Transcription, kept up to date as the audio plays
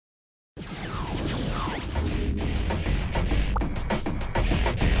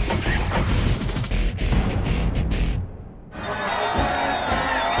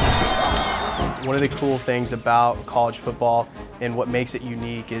One of the cool things about college football and what makes it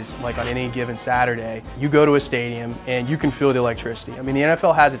unique is, like, on any given Saturday, you go to a stadium and you can feel the electricity. I mean, the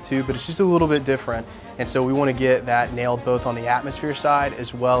NFL has it too, but it's just a little bit different. And so we want to get that nailed both on the atmosphere side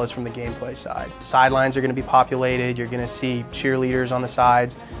as well as from the gameplay side. Sidelines are going to be populated. You're going to see cheerleaders on the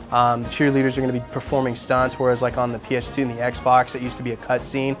sides. Cheerleaders are going to be performing stunts, whereas like on the PS2 and the Xbox, it used to be a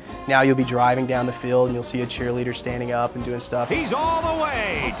cutscene. Now you'll be driving down the field and you'll see a cheerleader standing up and doing stuff. He's all the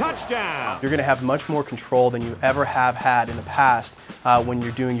way, touchdown! You're going to have much more control than you ever have had in the past when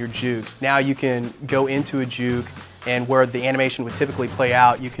you're doing your jukes. Now you can go into a juke, and where the animation would typically play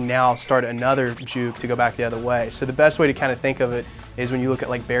out, you can now start another juke to go back the other way. So the best way to kind of think of it is when you look at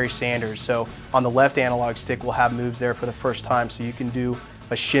like Barry Sanders. So on the left analog stick, we'll have moves there for the first time, so you can do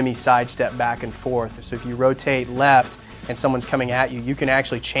a shimmy sidestep back and forth. So if you rotate left and someone's coming at you, you can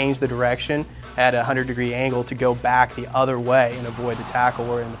actually change the direction at a 100-degree angle to go back the other way and avoid the tackle,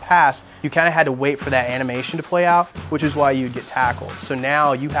 where in the past, you kind of had to wait for that animation to play out, which is why you'd get tackled. So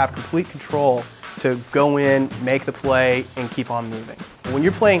now you have complete control to go in, make the play, and keep on moving. When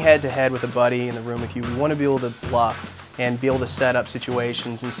you're playing head-to-head with a buddy in the room with you, we want to be able to bluff and be able to set up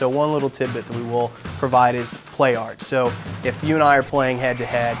situations. And so one little tidbit that we will provide is play art. So if you and I are playing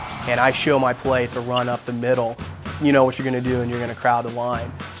head-to-head and I show my play to run up the middle, you know what you're going to do and you're going to crowd the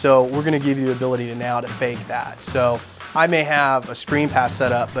line. So we're going to give you the ability to now to fake that. So I may have a screen pass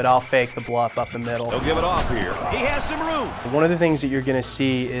set up, but I'll fake the bluff up the middle. He'll give it off here. He has some room. One of the things that you're going to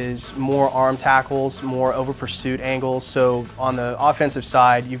see is more arm tackles, more over pursuit angles. So on the offensive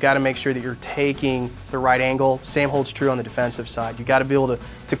side, you've got to make sure that you're taking the right angle. Same holds true on the defensive side. You've got to be able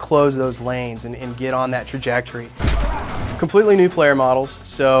to close those lanes and get on that trajectory. Completely new player models.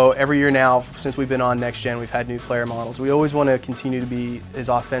 So every year now, since we've been on Next Gen, we've had new player models. We always want to continue to be as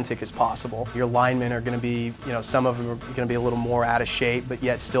authentic as possible. Your linemen are going to be, some of them are going to be a little more out of shape, but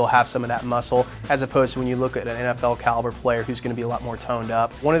yet still have some of that muscle, as opposed to when you look at an NFL caliber player who's going to be a lot more toned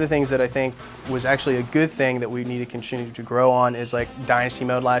up. One of the things that I think was actually a good thing that we need to continue to grow on is like Dynasty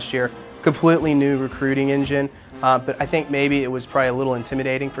Mode last year. Completely new recruiting engine, but I think maybe it was probably a little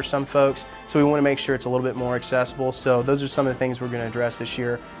intimidating for some folks, so we want to make sure it's a little bit more accessible. So those are some of the things we're going to address this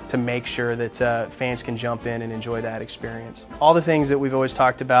year to make sure that fans can jump in and enjoy that experience. All the things that we've always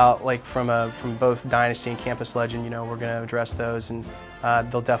talked about, like from both Dynasty and Campus Legend, we're going to address those, and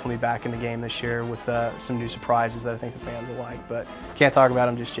they'll definitely be back in the game this year with some new surprises that I think the fans will like, but can't talk about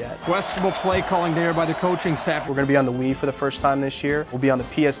them just yet. Questionable play calling there by the coaching staff. We're going to be on the Wii for the first time this year. We'll be on the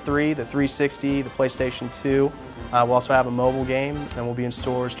PS3, the 360, the PlayStation 2. We'll also have a mobile game, and we'll be in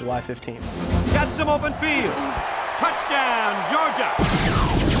stores July 15th. Got some open field. Touchdown,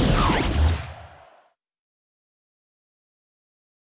 Georgia.